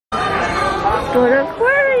Newport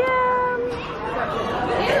Aquarium.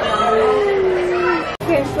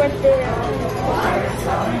 Here's what they are.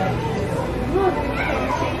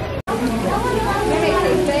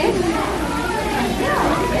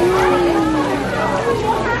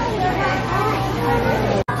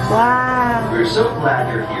 Wow. We're so glad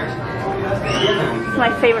you're here. It's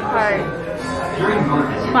my favorite part.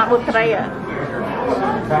 Mabuk raya.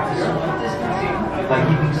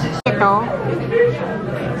 Ito.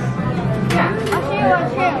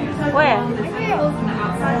 Where?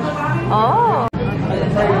 Oh.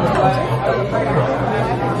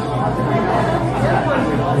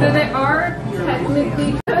 So they are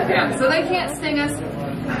technically, yeah, so they can't sting us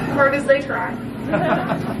as hard as they try.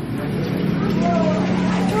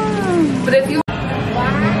 But if you,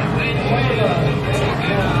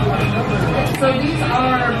 so these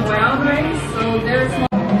are brown rice, so there's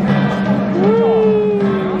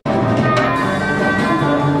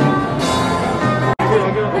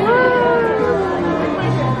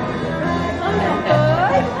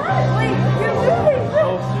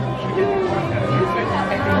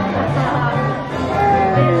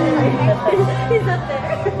He's up there.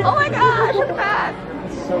 Oh my gosh, look at that.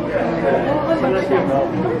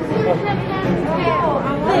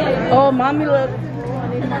 Oh, mommy, look.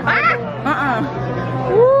 Ah!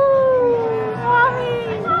 Woo!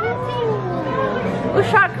 Mommy! Oh,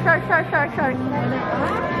 shark.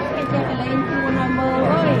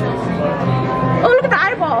 Oh, look at the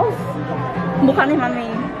eyeballs. Mukha ni mommy.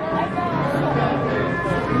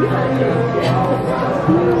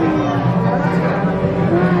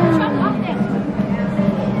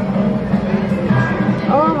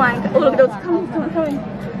 Oh my god. Oh, look at those. Coming.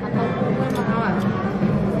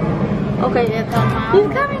 Okay, he's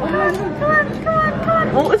coming. Come on.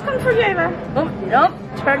 Oh, it's coming for you, Ava. Oh, nope.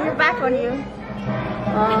 Turn your back on you.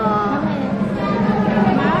 I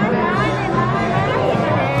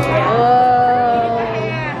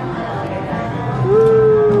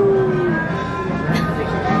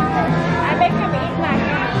make him eat my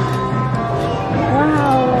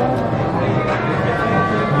Wow.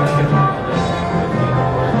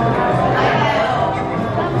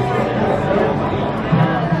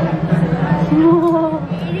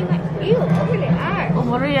 Oh,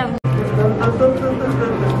 what are you?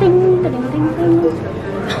 Ding.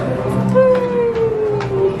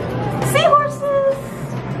 Seahorses!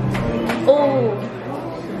 Oh.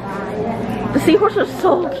 The seahorses are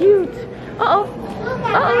so cute. Uh-oh.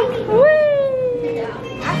 Whee!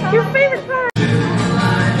 Your favorite part.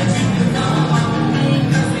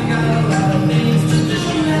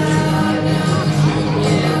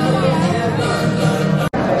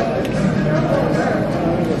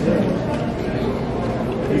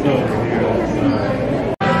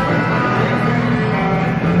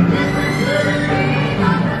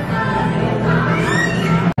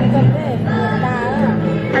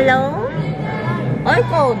 Hello?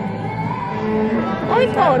 Oikon.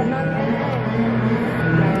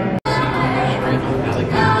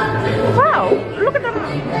 Wow, look at them.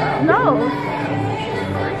 No.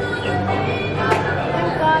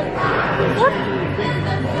 What?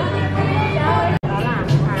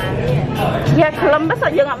 Yeah, Columbus or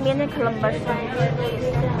you got me in Columbus.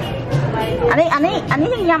 Ani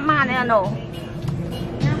yung yaman na ano.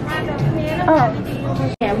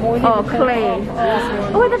 Oh, clay.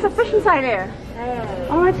 Oh, wait, there's a fish inside there.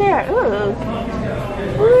 Oh, right there. Ooh.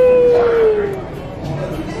 Whee.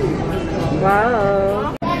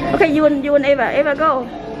 Wow. Okay, you and Ava. Ava, go.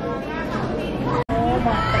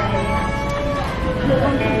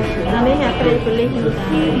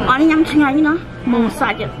 Ani yang cengah ni na?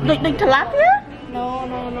 Saja. Like tilapia? No.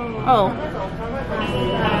 Oh.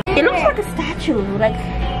 It looks like a statue. Like,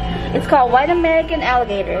 it's called white American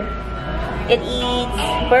alligator. It eats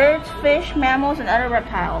birds, fish, mammals, and other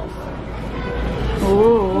reptiles.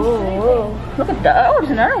 Ooh. Look at that. Oh,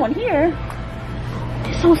 there's another one here.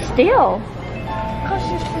 They're so still. Because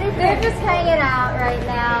she's sleeping. They're just hanging out right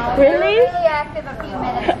now. Really? They were really active a few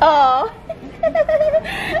minutes ago. Oh.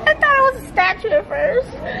 I thought it was a statue at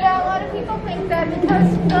first. Yeah, a lot of people think that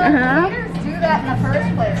because the gators do that in the first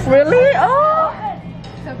place. Really? Oh.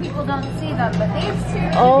 So people don't see them, but these two.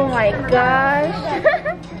 Oh my gosh.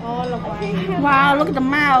 Wow, look at the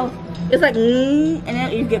mouth. It's like, and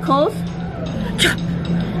then you get close.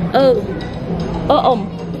 Oh.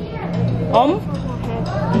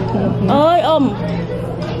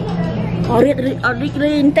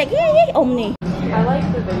 Ni. I like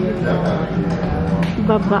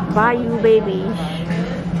the Bayou baby.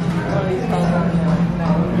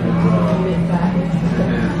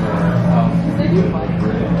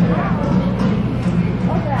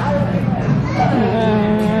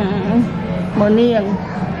 Mở niềng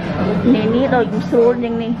nè ní đôi cũng xua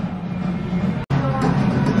nhưng nè.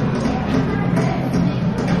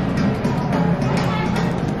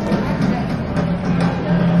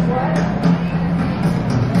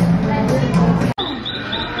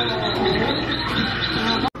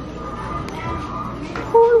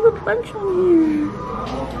 Oh, there's a bunch on here.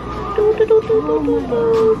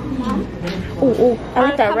 Oh, I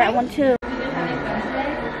like that rat one too.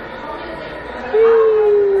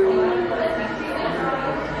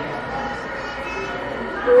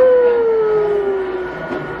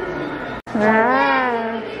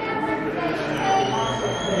 Wow.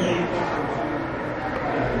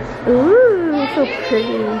 Ooh, so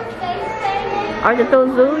pretty. Ở cho tôi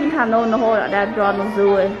zoo you have no hole that draw no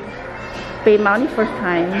zoo. Pay money first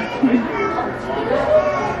time.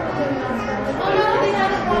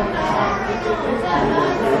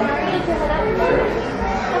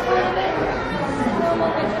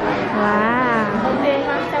 Wow.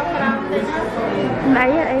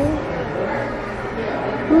 Đấy vậy.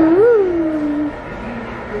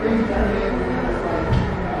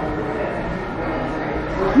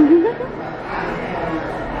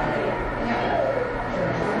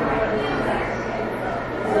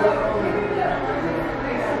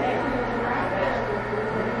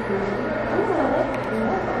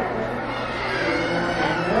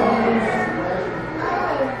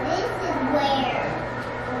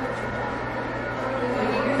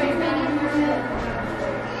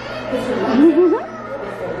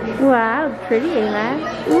 Wow, pretty, Ayla.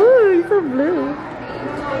 Ooh, you're so blue.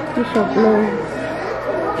 You're so blue.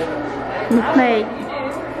 The snake.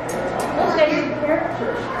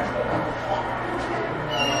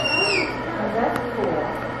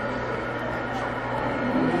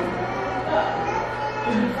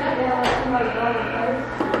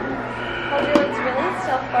 Hold your legs really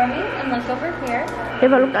still for me and look over here.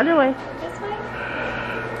 Eva, look the other way. This way.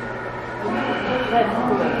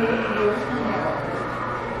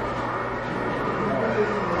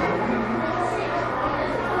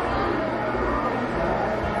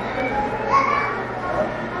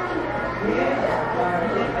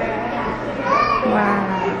 Wow.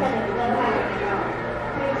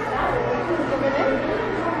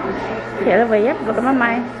 Kể là vậy á, look at my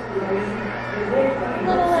mind.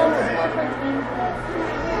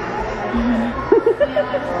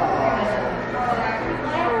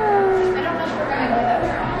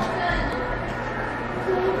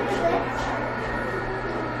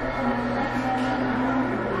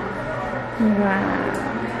 Wow.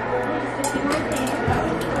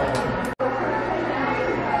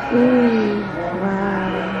 Ooh, wow.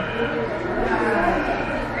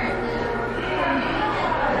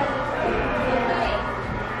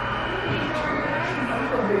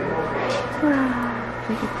 Wow,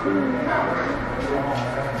 pretty cool.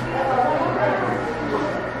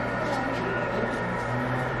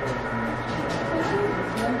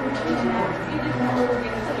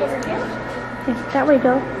 Okay, that way,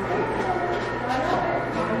 Joe.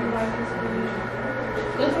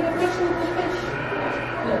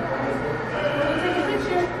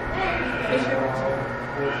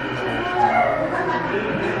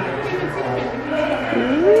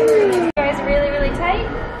 Guys, really tight.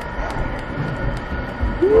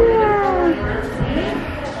 Yeah.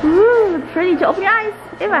 Ooh, pretty. To open your eyes,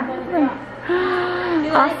 Eva.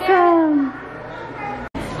 Awesome.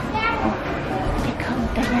 Okay, come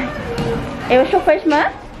there. Eva, show face, ma.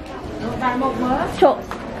 Show.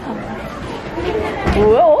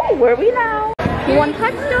 Whoa, where are we now? You want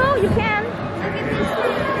touch though? You can.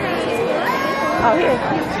 Oh, here.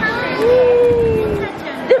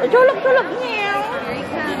 Joe, look. Meow.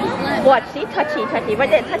 Watch, see? Touchy. Right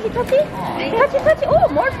there. Touchy. Oh,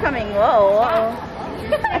 more's coming. Whoa.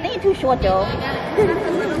 I think you're too short, Joe.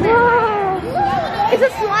 Whoa. Is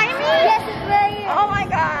it slimy? Yes, it's very. Oh my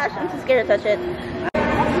gosh. I'm too scared to touch it.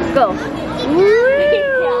 Go.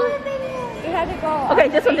 You have to go. Okay,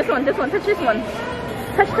 this one. Touch this one.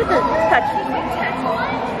 Touch.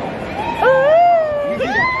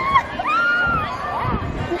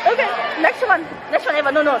 Okay, next one,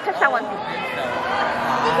 Eva. No, touch that one.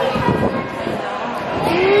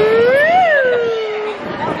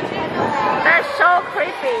 That's so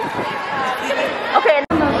creepy. Okay,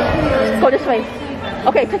 go this way.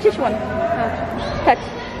 Okay, touch this one. Touch.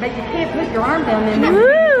 But you can't put your arm down in there.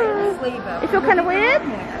 You feel kind of weird?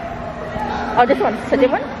 Oh, this one. So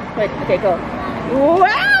this one? Wait, okay, go.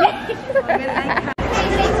 Wow!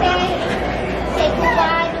 Say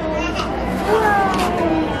goodbye to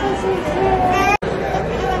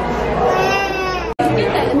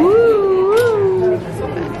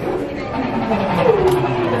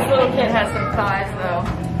This little kid has some thighs though.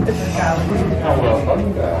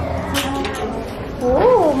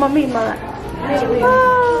 Oh, mommy, ma.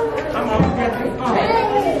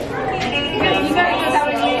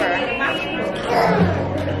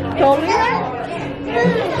 Totally.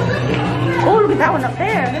 Oh, look at that one up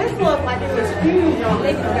there. This looks like it was huge.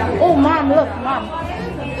 Oh, mom, look, mom.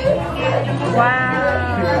 Wow.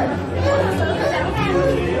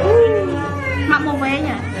 Mom mua vé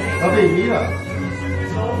nhỉ? Có gì ý à?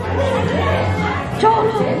 Trời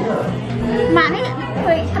ơi. Mà này,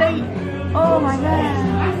 oh my god.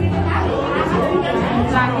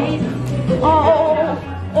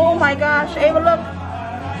 Oh my gosh, Ava, look.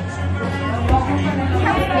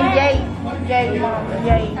 Yay, mom,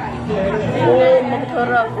 yay. Oh,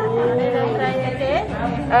 motor.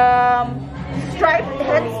 Striped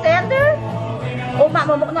headstander. Oh,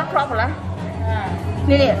 mama, not proper.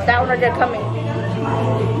 Nè, down right there coming.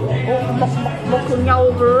 Oh, một con nhau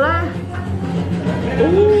lá.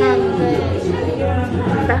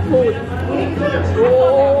 Backwood.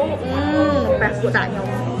 Oh, backwood đại nhau.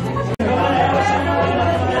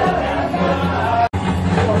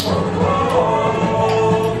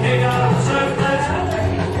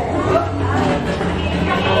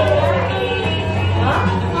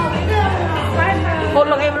 Oh,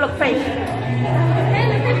 look, Ava, look, face.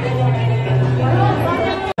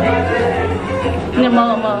 Nè,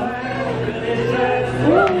 mờ.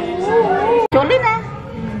 Trốn đi nè.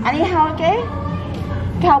 Anh đi hao cái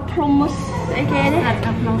hao plumus cái đấy.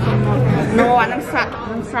 No, anh sạch.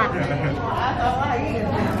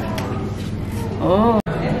 Oh.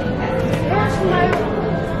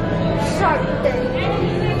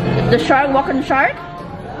 The shark walking shark.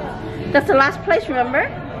 That's the last place, remember?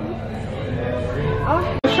 Oh,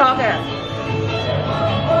 the shark there.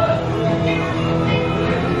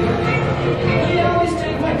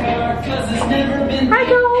 Hi,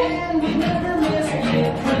 Joe.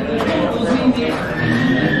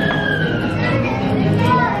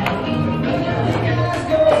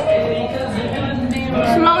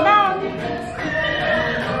 Slow down.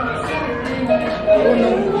 Oh no.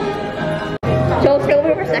 Joe, stay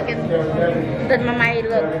over for a second. Then my might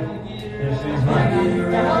look.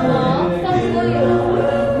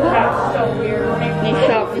 That's so weird. It's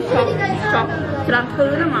shock. Làm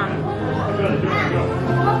thứ đó mà.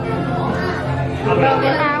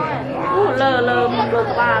 Lơ một lượt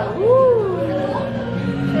vào.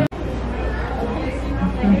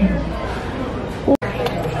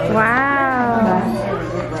 Wow.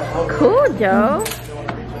 Cool, Joe.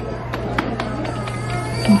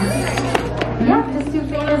 Yeah, just 2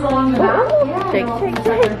 fingers along the back. Shake.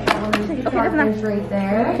 Okay, that's nice. Right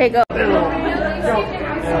there. Okay, go.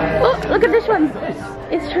 Oh, look at this one.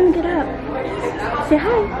 It's trying to get up. Say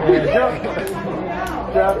hi.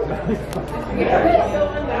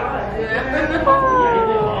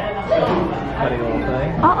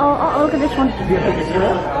 Uh-oh, look at this one.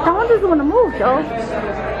 That one doesn't want to move, Joe.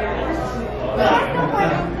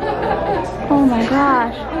 Oh my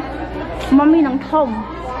gosh. Mommy nang thom.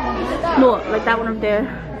 Look, like that one up there.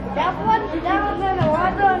 That one in the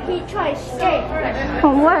water, he tried to stay.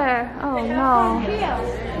 From where? Oh no.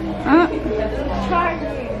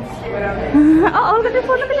 Oh, look at this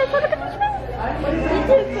one, look at this one. He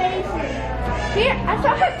did faces. Here, I saw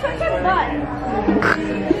her touch her butt.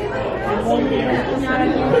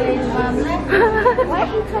 Why is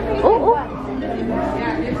he touching her butt?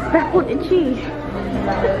 Backwood and cheese.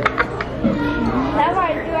 That's why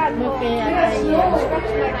I do that.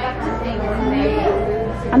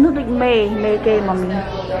 Anh nước định mê kê mà mình.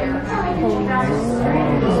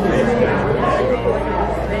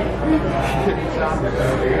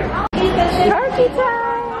 Turkey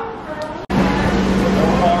time.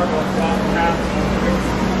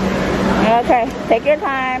 Okay, take your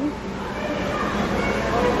time.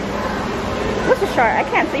 What's the shark? I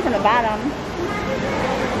can't see from the bottom.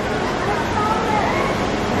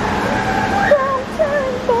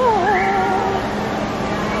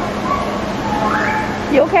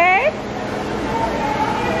 You okay?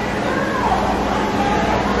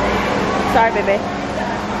 Sorry, baby.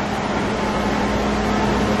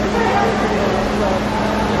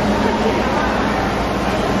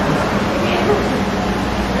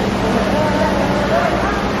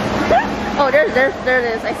 Oh, there it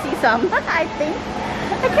is. I see some. I think.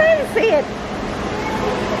 I can't even see it.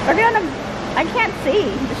 Are they on a... I can't see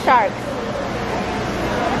the sharks.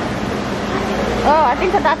 Oh, I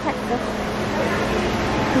think that's Texas.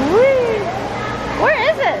 Whee! Where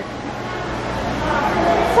is it?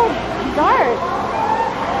 It's so dark.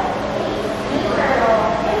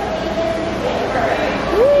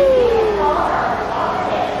 Whee!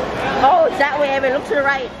 Oh, it's that way. I mean, look to the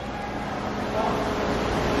right.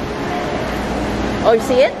 Oh, you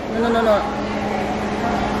see it? No.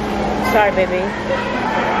 Sorry, baby.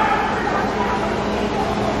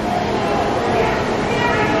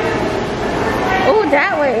 Oh,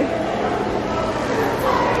 that way.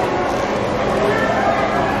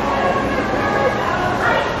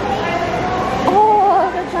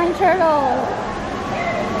 Oh, the giant turtle.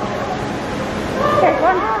 Okay,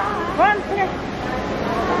 run, here.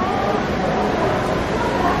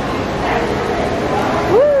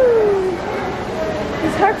 Woo!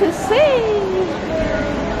 It's hard to see.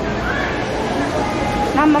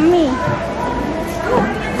 Now, mommy.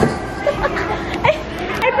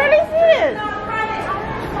 I barely see it.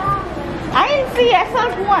 I didn't see it. I saw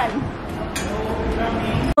one.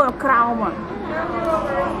 Oh, crown.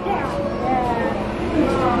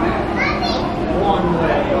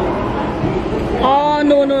 Oh,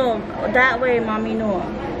 no. That way, mommy, no.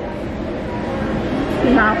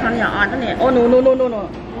 Now, come here, on. Oh, no.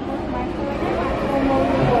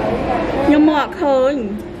 Nhưng mà khơi.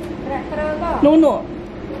 No.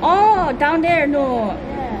 Oh, down there, no.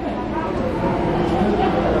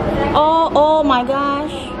 Oh my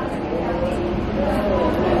gosh.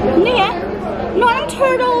 Nè. No, I'm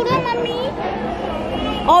turtle, that mommy.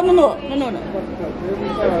 Oh, no.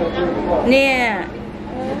 Nè.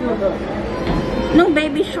 No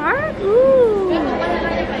baby shark? Ooh.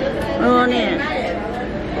 Oh, nè.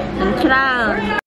 Cloud.